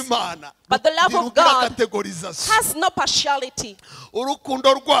categorizes, rw'Imana but the love of ntirugira God categorization. has no partiality.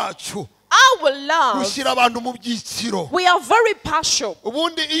 Urukundo rwacu Our love, rushyira abantu mu byiciro. we are very partial.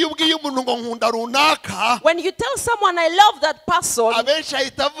 Ubundi iyo ubwiye umuntu ngo nkunda runaka, When you tell someone I love that person, abenshi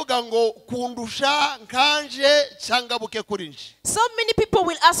ahita avuga ngo kundusha, nkanje, cyangwa buke kuri nje, so many people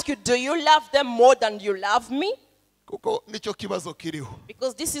will ask you, do you love them more than you love me? kuko nicyo kibazo kiriho.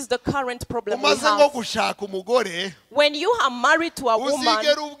 Because this is the current problem we Umaze nko have. gushaka umugore, When you are married to a woman,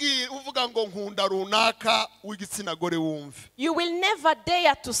 uzigera uvuga ngo nkunda runaka w'igitsina gore wumve. you will never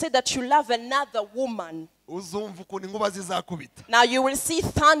dare to say that you love another woman. uzumva ukuntu inkuba zizakubita. Now you will see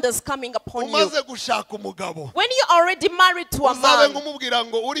thunders coming upon you. Umaze gushaka umugabo, When you're already married to a uzabe man, ngumubwira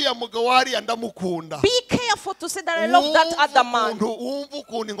ngo uriya mugabo hariya ndamukunda. be careful to say that I love that other man. Wumva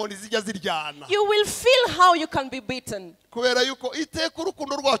ukuntu inkoni zijya ziryana. You will feel how you can be beaten. Kubera yuko iteka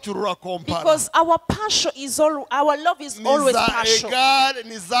urukundo rwacu rurakompara. Because our passion is our love is always passion. Ni za égal,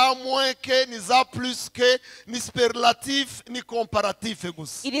 ni za moins que, ni za plus que, ni superlatif, ni comparatif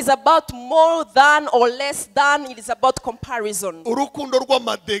gusa. It is about more than or less than. It is about comparison. Urukundo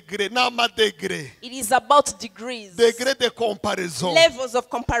rw'amadegre n'amadegre. It is about degrees. Degré de comparaison. Levels of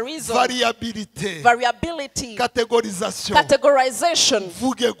comparison. Variabilité. Variability. Catégorisation. Categorization.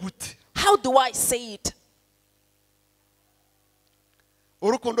 Vuge gute. How do I say it?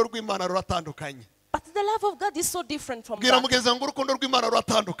 Urukundo rw'Imana ruratandukanye. But the love of God is so different from Bwira that. mugenzi ngo urukundo rw'Imana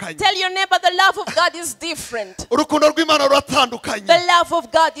ruratandukanye. Tell your neighbor the love of God is different. Urukundo rw'Imana ruratandukanye. The love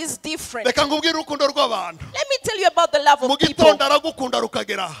of God is different. Reka ngubwire urukundo rw'abantu. Let me tell you about the love Mu of people. gitondo aragukunda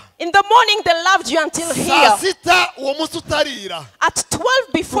rukagera. In the morning they loved you until Saa here. sita uwo munsi utarira. At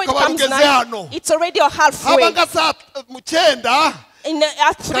 12 before it Ukaba comes rugeze 9, hano. it's already halfway. Haba nga saa mu cyenda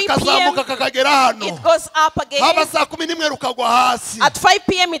At 3 kakazamuka p.m. kakagera hano. it goes up Haba again. saa 11 rukagwa hasi. At 5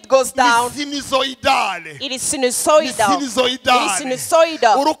 p.m. it goes down. Ni sinusoidale. It is sinusoidal. It is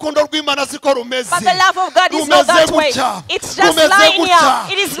sinusoidal. Urukundo rw'Imana siko rumeze. But the love of God is not that way. It's just linear.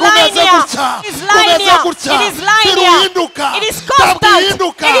 It is linear. It is linear. It is linear. It is constant. It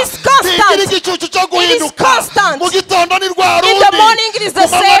is constant. It is constant. In the morning it is the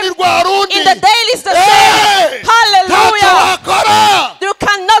same. In the day it is the same. Hallelujah. You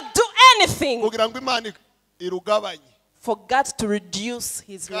cannot do anything kugira ngo Imana irugabanye. for God to reduce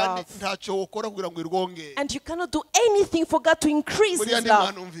His love. Ntacyo wokora kugira ngo irwongere. And you cannot do anything for God to increase His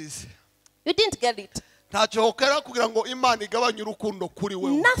love. You didn't get it. Ntacyo wokora kugira ngo Imana igabanye urukundo kuri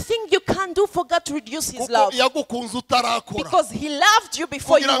wewe. Nothing you can do for God to reduce His love. Yagukunze utarakora. Because He loved you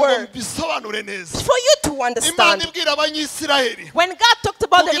before you were. Bisobanure neza. For you to understand. Imana ibwira abanyisiraheli. When God talked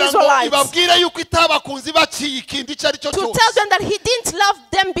about the Israelites, ibabwira yuko itabakunze baciye ikindi icyo ari cyo to cyose. tell them that He didn't love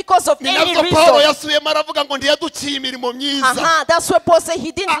them because of any Nabyo Paulo reason. yasubiyemo aravuga ngo ntiyaduciye imirimo myiza. That's where Paul said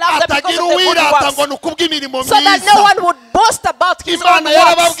He didn't love them because of the good wirata ngo works. nukubw'imirimo So that no one would boast about His own Imana works.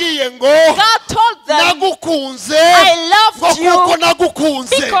 yarababwiye ngo God told them, nagukunze I loved you kuko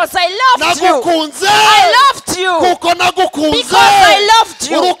nagukunze. because I loved you. Nagukunze I loved you kuko nagukunze. because I loved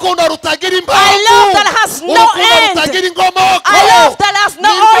you. Urukundo rutagira imbavu. I love that has no end. Rutagira inkomoko. I love that has no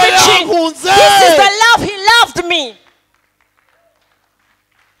origin. Yakunze. This is the love He loved me.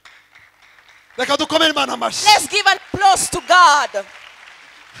 Reka dukomere Imana amashyi. Let's give an applause to God.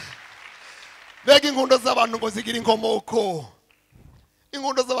 Mbega inkundo z'abantu ngo zigira inkomoko.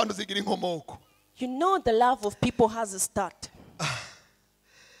 Inkundo z'abantu zigira inkomoko. You know the love of people has a start.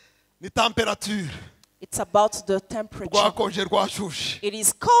 Ni temperature. It's about the temperature. Rwakonje rwashushe. It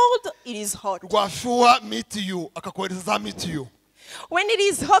is cold, it is hot. Rwashuha meet you akakohereza za meet you. When it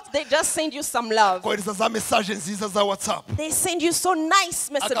is hot, they just send you some love. Kohereza za message nziza za WhatsApp. They send you so nice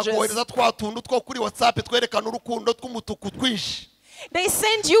messages. Akakohereza twa tuntu two kuri WhatsApp twerekana urukundo tw'umutuku twinshi. They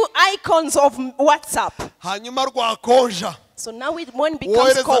send you icons of WhatsApp. Hanyuma rwakonja. So now when it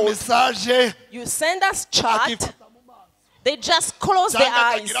becomes cold, message, you send us chat. They just close their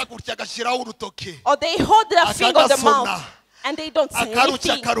eyes. Or they hold their finger on the mouth. And they don't say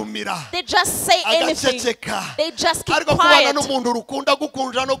anything. They just say anything. They just keep quiet.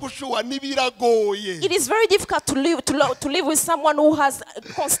 It is very difficult to live with someone who has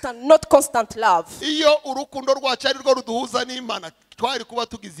not constant love.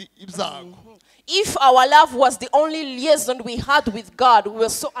 If our love was the only liaison we had with God, we were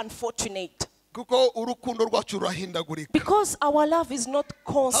so unfortunate. Because our love is not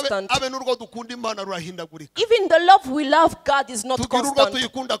constant. Even the love we love God is not constant.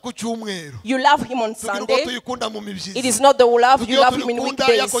 You love Him on Sunday. It is not the love you love Him in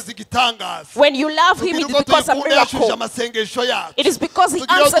weekdays. When you love Him, it is because of a miracle. It is because He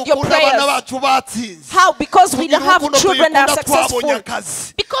answered your prayers. How? Because we have children that are successful.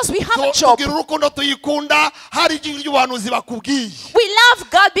 Because we have a job. We love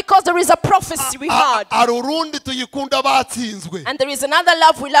God because there is a prophecy we had. And there is another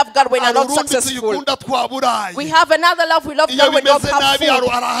love we love God when we are not successful. We have another love we love God when we don't have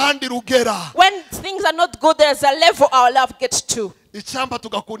food. When things are not good, there's a level our love gets to.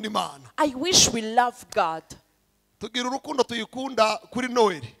 I wish we love God.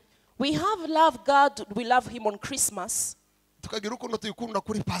 We have love God, we love Him on Christmas.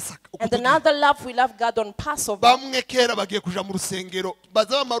 And another love, we love God on Passover. bamwe kera bagiye kuja mu rusengero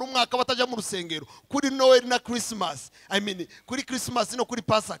baza bamara umwaka bataja mu rusengero kuri Noel na Christmas, kuri Christmas no kuri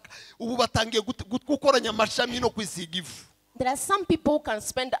Pasaka, ubu batangiye gukoranya amashami no kwisiga ivu. There are some people who can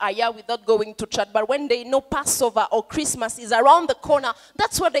spend a year without going to church, but when they know Passover or Christmas is around the corner,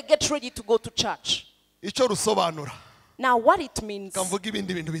 that's where they get ready to go to church. Ico rusobanura. Now what it means, Kamvuga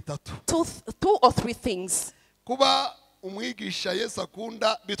ibindi bintu bitatu. two or three things. Kuba umwigisha Yesu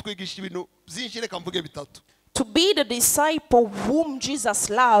akunda bitwigisha ibintu byinshi, reka mvuge bitatu. To be the disciple whom Jesus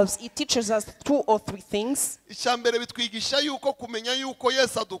loves, it teaches us two or three things. Icyambere bitwigisha yuko kumenya yuko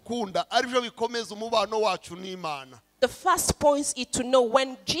Yesu adukunda aribyo bikomeza umubano wacu n'Imana. The first point is to know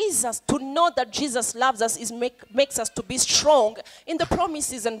that Jesus loves us makes us to be strong in the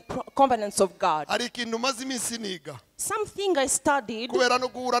promises and covenants of God. Ari ikintu maze iminsi niga. Something I studied kubera no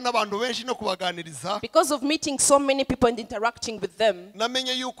guhura n'abantu benshi no kubaganiriza. Because of meeting so many people and interacting with them.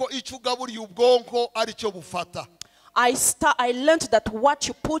 Namenye yuko icyo ugaburiye ubwonko ari cyo bufata. I learned that what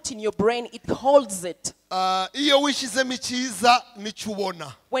you put in your brain, it holds it. Iyo wishizemo icyiza nicyo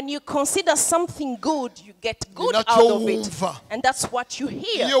ubona. When you consider something good, you get good out of it. And that's what you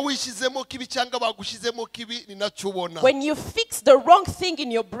hear. Iyo wishizemo kibi cyangwa bagushizemo kibi ni nacyo ubona. When you fix the wrong thing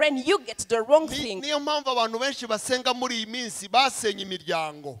in your brain, you get the wrong thing. Niyo mpamvu abantu benshi basenga muri iyi minsi basenye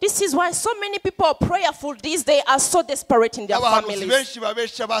imiryango. This is why so many people are prayerful these days, are so desperate in their families. Benshi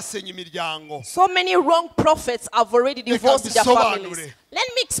babesha basenye imiryango. So many wrong prophets have already divorced their families. Let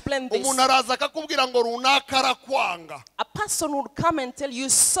me explain this. Umuntu araza akakubwira ngo runaka arakwanga. A person would come and tell you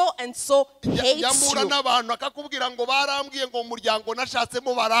so and so hates Yamura you. n'abantu akakubwira ngo barambwiye ngo umuryango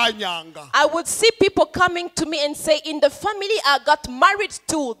nashatsemo baranyanga. I would see people coming to me and say, in the family I got married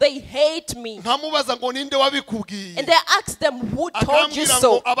to, they hate me. Nkamubaza ngo ninde wabikubwiye. And I asked them, who told you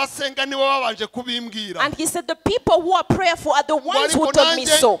so? Abasenga nibo babanje kubimbwira. And he said, the people who are prayerful are the ones who told me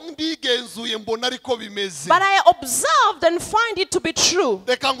so. Ndigenzuye mbona ariko bimeze. But I observed and find it to be true.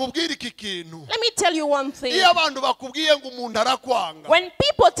 Reka ngubwire iki kintu. Let me tell you one thing. Iyo abantu bakubwiye ngo umuntu arakwanga. When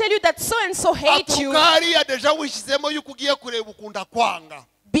people tell you that so and so hate you, akukariya deja wishizemo yuko ugiye kureba ukunda kwanga.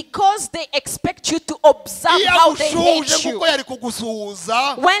 Because they expect you to observe how they hate you.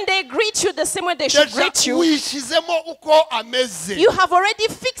 When they greet you the same way they should greet you, you have already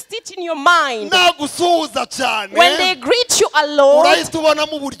fixed it in your mind. When they greet you alone,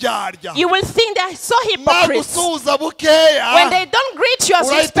 you will think they are so hypocrites. When they don't greet you as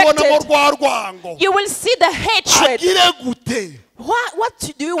expected, you will see the hatred. What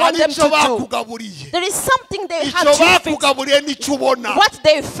do you want them to do? There is something they have to fix. What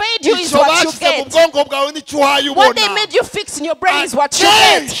they fed you is what you get. What they made you fix in your brain is what you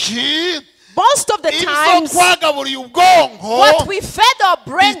get. Most of the times, what we fed our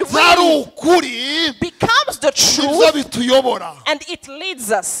brain with becomes the truth, and it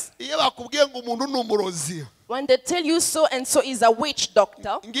leads us. When they tell you so and so is a witch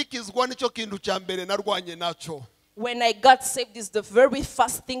doctor, when I got saved, is the very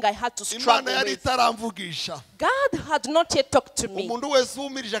first thing I had to struggle with. God had not yet talked to me.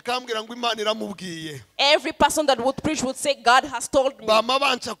 Every person that would preach would say, God has told me.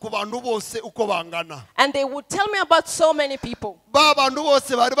 And they would tell me about so many people.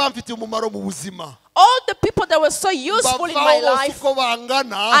 All the people that were so useful in my life,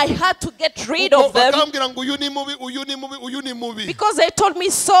 I had to get rid of them because they told me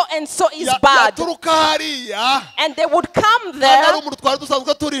so and so is bad. And they would come there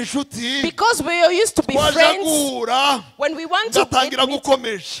because we used to be friends. When we want to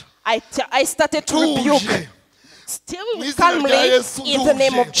meet, I started to rebuke. Still calmly, in the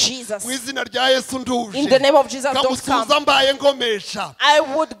name of Jesus. In the name of Jesus, don't come. I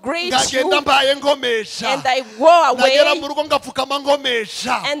would greet you, and I go away, and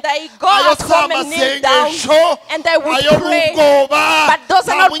I go at home and kneel down, and I would pray. But those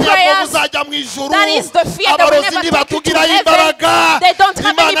are not prayers. That is the fear that will never take you to heaven. They don't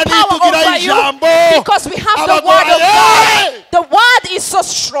have any power over you, because we have the word of God. The word is so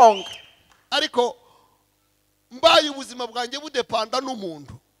strong.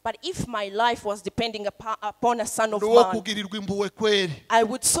 But if my life was depending upon a son of man, I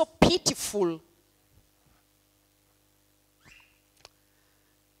would so pitiful.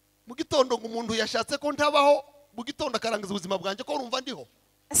 A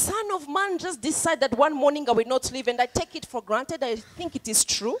son of man just decided that one morning I will not live, and I take it for granted. I think it is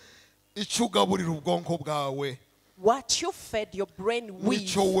true. What you fed your brain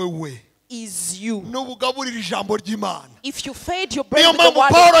with is you. Nubugaburira ijambo ry'Imana. If you feed your brain with the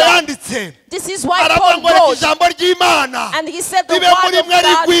word of God, this is why Paul wrote, and he said the word of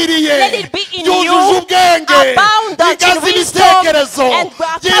God, let it be in you, abundant in wisdom, and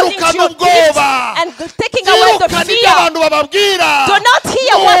according to your gifts, and taking away the fear. Do not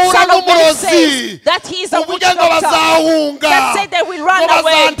hear what some of them say, that he is a witch doctor, that say they will run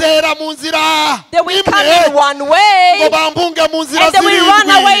away. They will come in one way, and they will run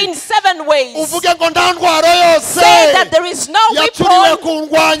away in 7 ways. Say that there is no weapon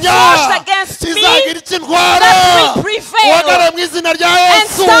forged against me that will prevail. And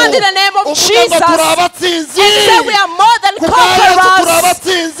stand in the name of Jesus and say we are more than conquerors.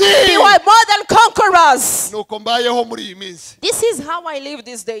 We are more than conquerors. This is how I live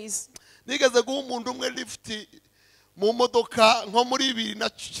these days.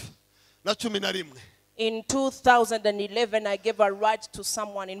 In 2011, I gave a ride to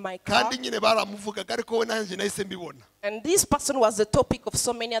someone in my car. And this person was the topic of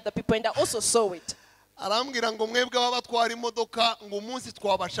so many other people, and I also saw it.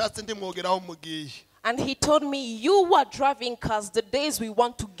 And he told me, you were driving cars, the days we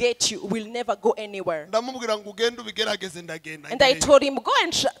want to get you, will never go anywhere. And I told him, go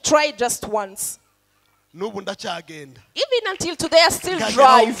and try just once. Even until today, I still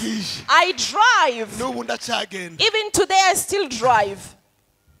drive. I drive. Even today, I still drive.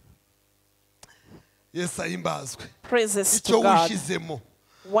 Praises to God.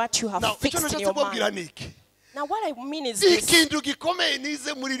 What you have fixed in your mind. Now what I mean is this.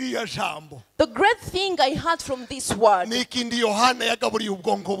 The great thing I heard from this word,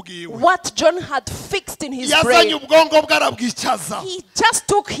 what John had fixed in his brain, he just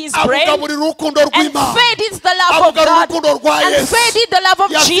took his brain and fed it the love of God and fed it the love of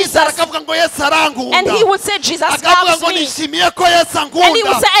Jesus. And he would say, Jesus loves me. And he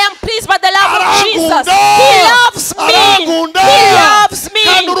would say, I am pleased by the love of Jesus. He loves me. He loves me.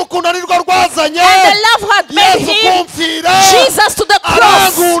 And the love had made him Jesus to the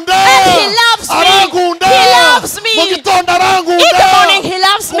cross. And he loves me. He loves me. In the morning he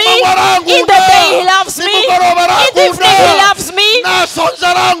loves me. In the day he loves me. In the evening he loves me. When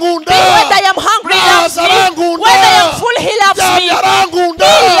I am hungry he loves me. When I am full he loves me. He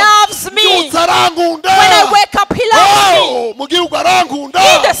loves me. When I wake up he loves me.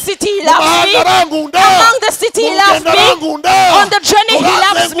 In the city he loves me. Among the city he loves me. On the journey he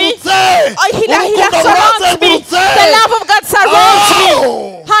loves me. He surrounds me. The love of God surrounds me.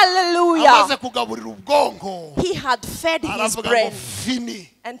 Hallelujah. He had fed his brain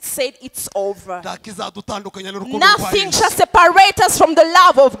and said it's over. Nothing shall separate us from the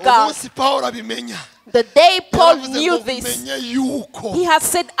love of God. The day Paul knew this, he had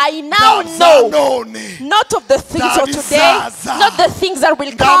said, I now know not of the things of today, not the things that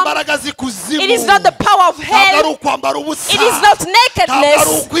will come. It is not the power of hell. It is not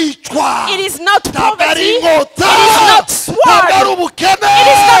nakedness. It is not poverty. It is not sword. It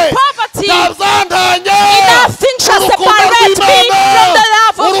is not poverty. Nothing shall separate me from the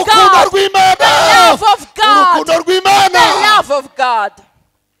love of God. The love of God. The love of God.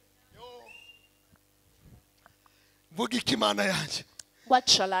 What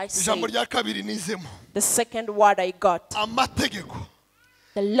shall I say? The second word I got.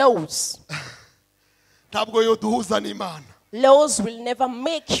 The laws. Laws will never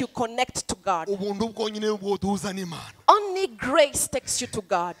make you connect to God. Only grace takes you to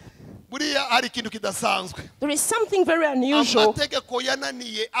God. There is something very unusual. The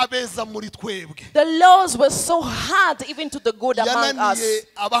laws were so hard even to the good among us.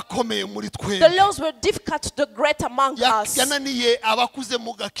 The laws were difficult to the great among us. The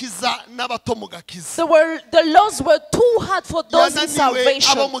laws were too hard for those in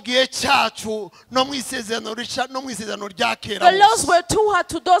salvation. The laws were too hard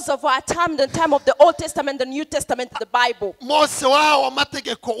to those of our time, the time of the Old Testament, the New Testament, the Bible.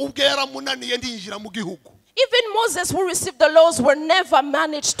 Even Moses, who received the laws, were never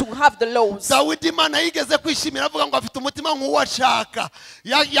managed to have the laws. Even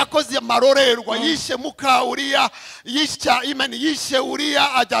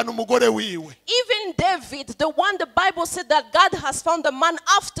David, the one the Bible said that God has found a man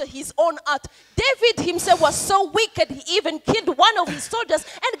after his own heart. David himself was so wicked, he even killed one of his soldiers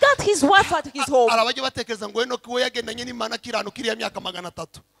and got his wife at his home.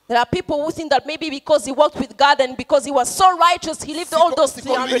 There are people who think that maybe because he walked with God and because he was so righteous, he lived all those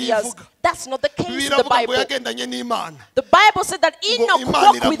 300 years. That's not the case in the Bible. The Bible said that Enoch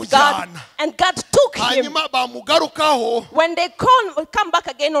walked with God and God took him. When they come back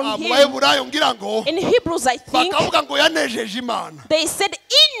again on him, in Hebrews I think, they said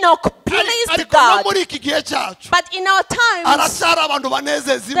Enoch pleased God. But in our times,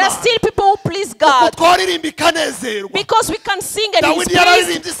 there are still people who please God. Because we can sing and He's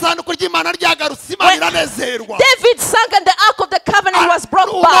pleased. David sang and the Ark of the Covenant was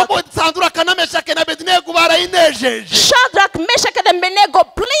brought back. Shadrach, Meshach, and Abednego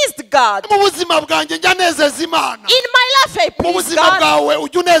pleased God. In my life, I please God.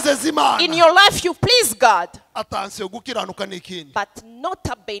 In your life, you please God. But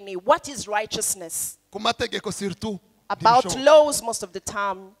notably, what is righteousness? About laws most of the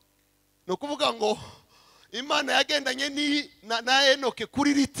time.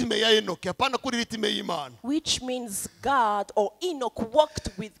 Which means God or Enoch walked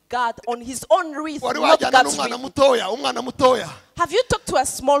with God on his own rhythm, not God's rhythm. Have you talked to a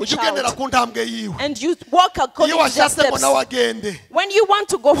small child and you walk according to their steps? When you want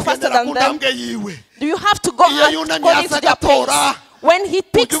to go faster than them, do you have to go according to their pace? When he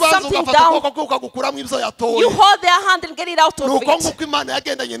picks something down, you hold their hand and get it out of it.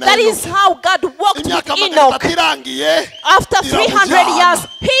 That is how God walked with Enoch. After 300 years,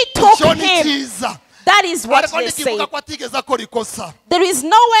 he took him. That is what they say. There is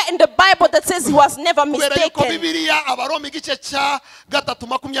nowhere in the Bible that says he was never mistaken.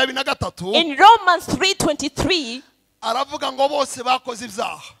 In Romans 3:23,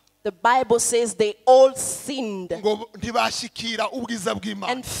 the Bible says they all sinned and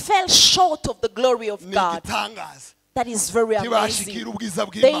fell short of the glory of God. That is very amazing.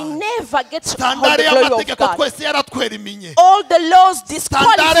 They never get to hold the glory of God. All the laws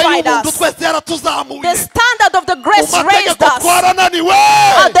disqualified us. The standard of the grace raised us.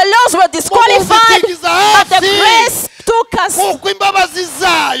 The laws were disqualified, but the grace took us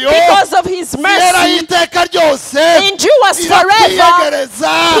because of His mercy. Endure us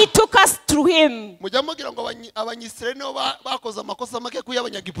forever. He took us through Him.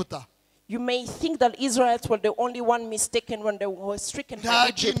 You may think that Israelites were the only one mistaken when they were stricken by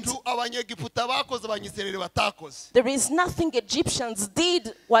Egypt. There is nothing Egyptians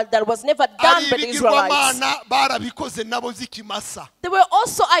did that was never done by the Israelites. They were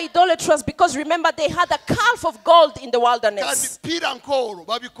also idolaters because remember they had a calf of gold in the wilderness.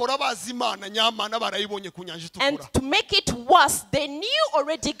 And to make it worse, they knew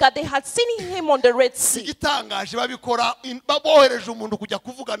already God. They had seen Him on the Red Sea.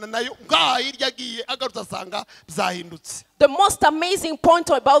 The most amazing point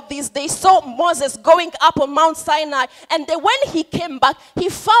about this, they saw Moses going up on Mount Sinai, and then when he came back, he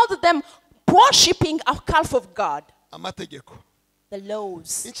found them worshipping a calf of God. The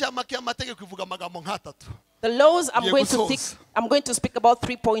laws. The laws, I'm going to speak about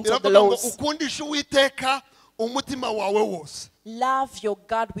 3 points of the laws. Love your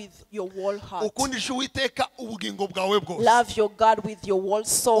God with your whole heart. Love your God with your whole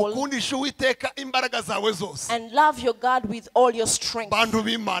soul. And love your God with all your strength.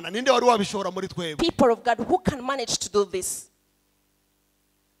 People of God, who can manage to do this?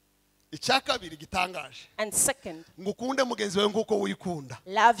 And second,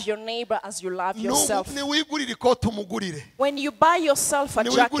 love your neighbor as you love yourself. When you buy yourself a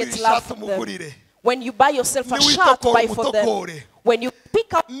jacket, love them. When you buy yourself a shirt, buy for them. When you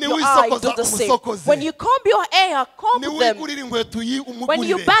pick up your eye, do the same. When you comb your hair, comb them. When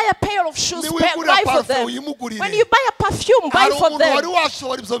you buy a pair of shoes, buy for them. When you buy a perfume, buy for them.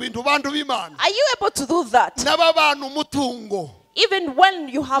 Are you able to do that? Even when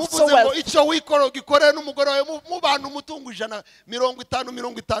you have so well.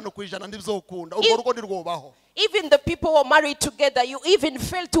 Even the people who are married together, you even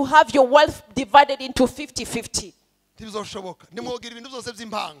fail to have your wealth divided into 50-50.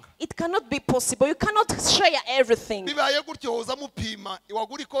 It cannot be possible. You cannot share everything.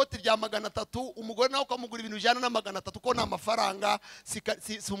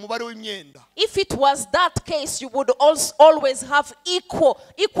 If it was that case, you would also always have equal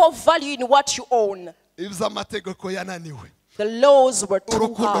value in what you own. The laws were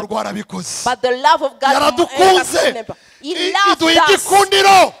too hard. But the love of God, He loved us.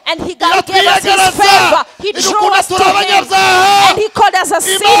 And He gave us His favor. He drew us to Him. And He called us as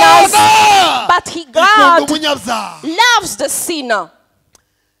sinners. But God loves the sinner.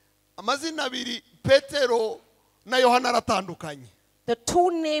 The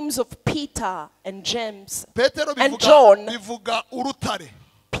two names of Peter and James and John.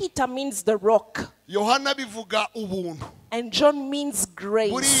 Peter means the rock. And John means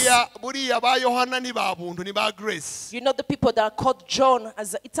grace. You know the people that are called John,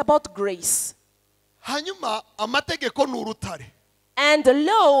 it's about grace. And the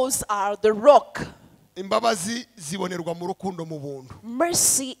laws are the rock. imbabazi zibonerwa mu rukundo mu buntu.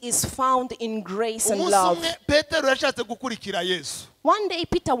 Mercy is found in grace and love. Petero yashatse gukurikira Yesu. One day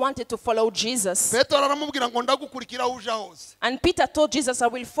Peter wanted to follow Jesus. Petero aramubwira ngo ndagukurikira aho uja hose. And Peter told Jesus, I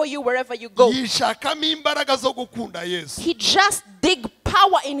will follow you wherever you go. Yishakamo imbaraga zo gukunda Yesu. He just dig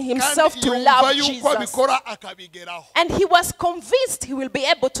power in himself to love Jesus. And he was convinced he will be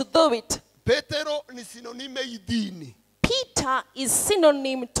able to do it. Petero ni sinonime y'idini. Peter is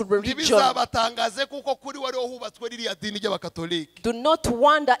synonym to religion. Do not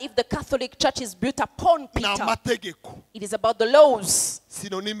wonder if the Catholic Church is built upon Peter. It is about the laws.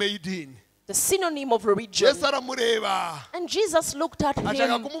 The synonym of religion. And Jesus looked at him.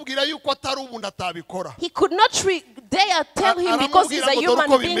 He could not dare tell him because he's a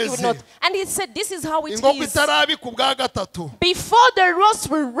human being. He would not. And he said, this is how it is. Before the roost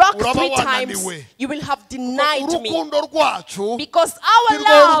will rock 3 times, you will have denied me. Because our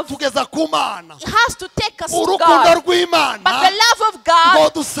love has to take us to God. But the love of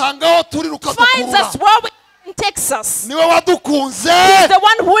God finds us where we takes us. He's the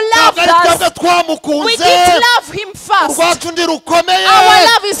one who loved us. We did love him first. Our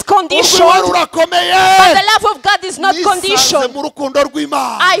love is conditioned, but the love of God is not conditioned.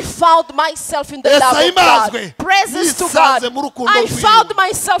 I found myself in the love of God. Praises to God. I found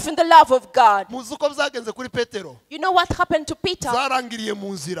myself in the love of God. You know what happened to Peter?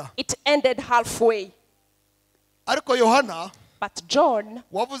 It ended halfway. But John,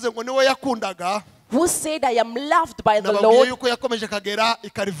 who said, I am loved by the Lord,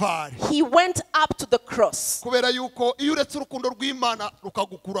 he went up to the cross.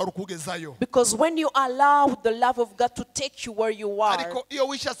 Because when you allow the love of God to take you where you are,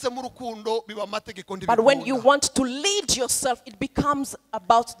 but when you want to lead yourself, it becomes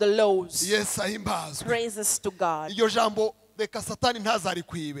about the laws. Praises to God.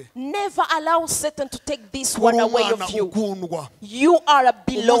 Never allow Satan to take this one away of you. You are a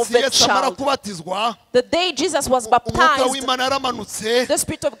beloved child. The day Jesus was baptized, the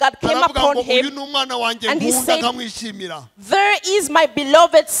Spirit of God came upon him and he said, there is my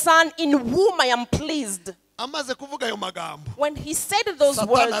beloved Son in whom I am pleased. When he said those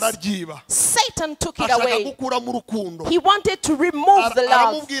words, Satan took it away. He wanted to remove the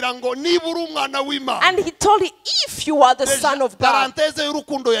love. And he told him, if you are the Son of God,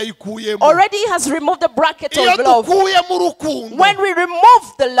 already he has removed the bracket of love. When we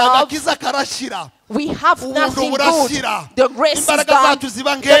remove the love, we have nothing good. The grace is gone.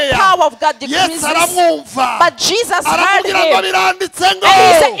 The power of God decreases. But Jesus heard him. And he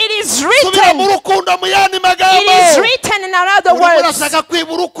said, it is written. It is written in other words. You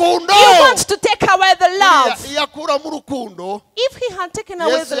want to take away the love. If he had taken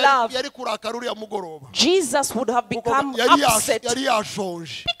away the love, Jesus would have become upset.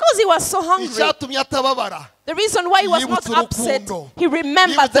 Because he was so hungry. The reason why he was not upset, he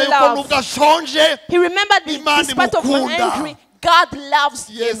remembered the love. He remembered despite of being angry, God loves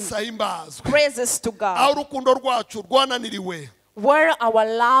him. Praises to God. Where our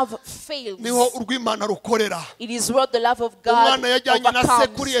love fails, it is where the love of God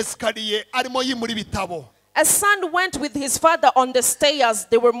overcomes. A son went with his father on the stairs.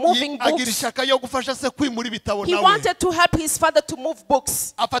 They were moving books. He wanted to help his father to move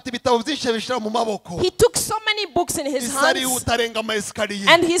books. He took so many books in his hands.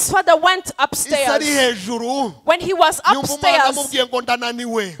 And his father went upstairs. When he was upstairs, he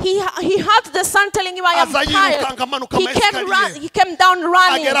heard the son telling him, I am tired. He came down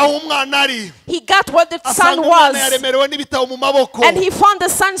running. He got where the son was. And he found the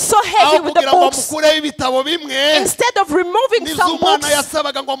son so heavy with the books. Instead of removing some books, this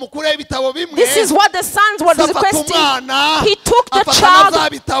is what the sons were requesting. He took the child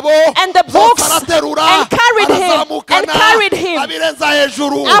and the books and carried him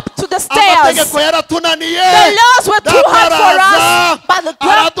up to the stairs. The laws were too hard for us, but the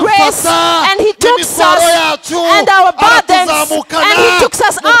grace, and he took us and our burdens, and he took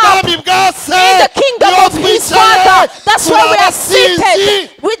us up in the kingdom of his Father. That's where we are seated.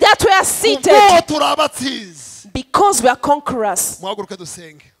 With that we are seated. Because we are conquerors.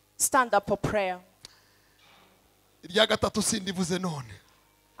 Stand up for prayer.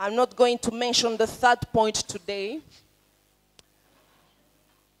 I'm not going to mention the third point today.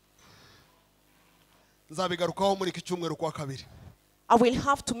 I will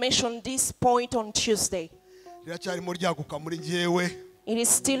have to mention this point on Tuesday. It is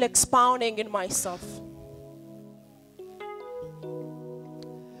still expounding in myself.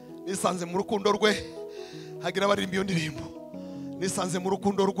 hagira abarimba iyo ndirimbo nisanze mu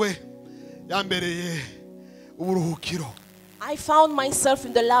rukundo rwe yambereye uburuhukiro I found myself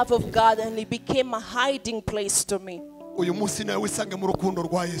in the love of God and it became a hiding place to me.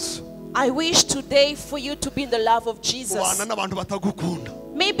 I wish today for you to be in the love of Jesus.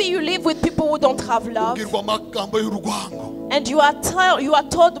 Maybe you live with people who don't have love. And you are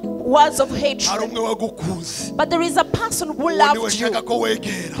told words of hatred. But there is a person who loves you.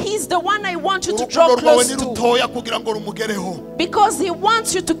 He's the one I want you to draw close to. Because he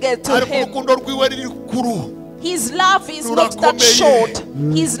wants you to get to him. His love is not that short.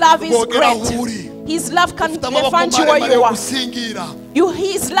 His love is great. His love can find you where you are.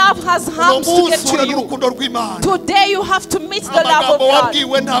 His love has arms to get to you. Today you have to meet the love of God.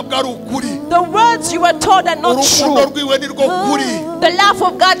 The words you were told are not true. The love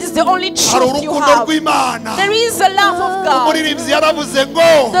of God is the only truth you have. There is a love of God.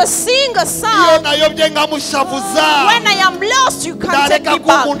 The singer sang, when I am lost, you can't take me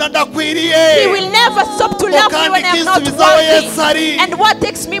back. He will never stop to love me when I am not worthy. And what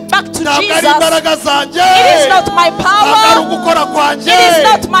takes me back to Jesus? It is not my power. It is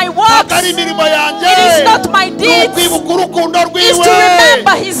not my works. It is not my deeds. It is to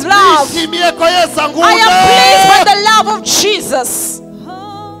remember His love. I am pleased by the love of Jesus.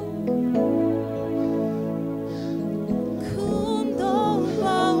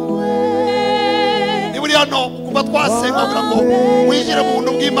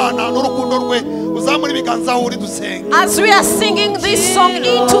 As we are singing this song,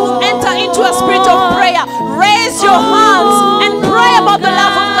 enter into a spirit of prayer. Raise your hands and pray about the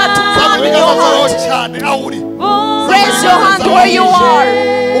love of God to come in your heart. Raise your hand where you are.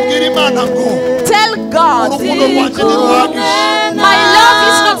 Tell God, my love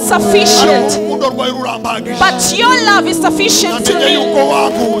is not sufficient, but your love is sufficient to me.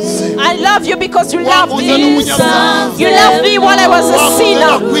 I love you because you loved me. You loved me when I was a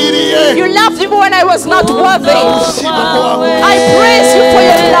sinner. You loved me when I was not worthy. I praise you for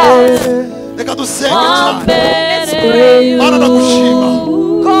your love. Let's pray.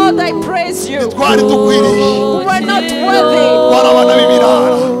 God, I praise you. We were not worthy.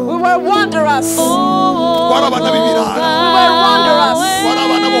 We were wanderers. We were wanderers.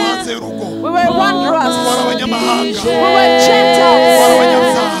 We were wanderers. We were Gentiles.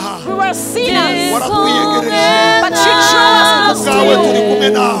 We were sinners. But you drew us close to you.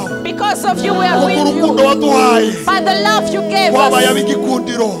 Because of you we are with you. By the love you gave us.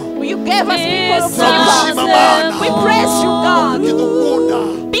 You gave us people of favor. We praise you, God.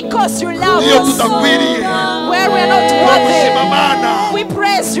 Because you love us. Where we are not worthy. We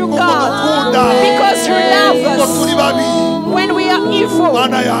praise you, God. Because you love us. When we are evil.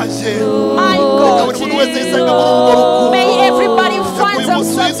 My God. May everybody find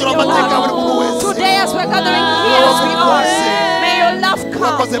themselves in your heart. Today as we're gathering here as we are. May your love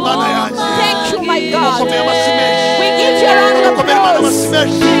come. Thank you, my God. We give you all the praise.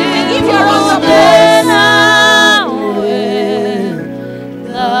 We give you all the praise.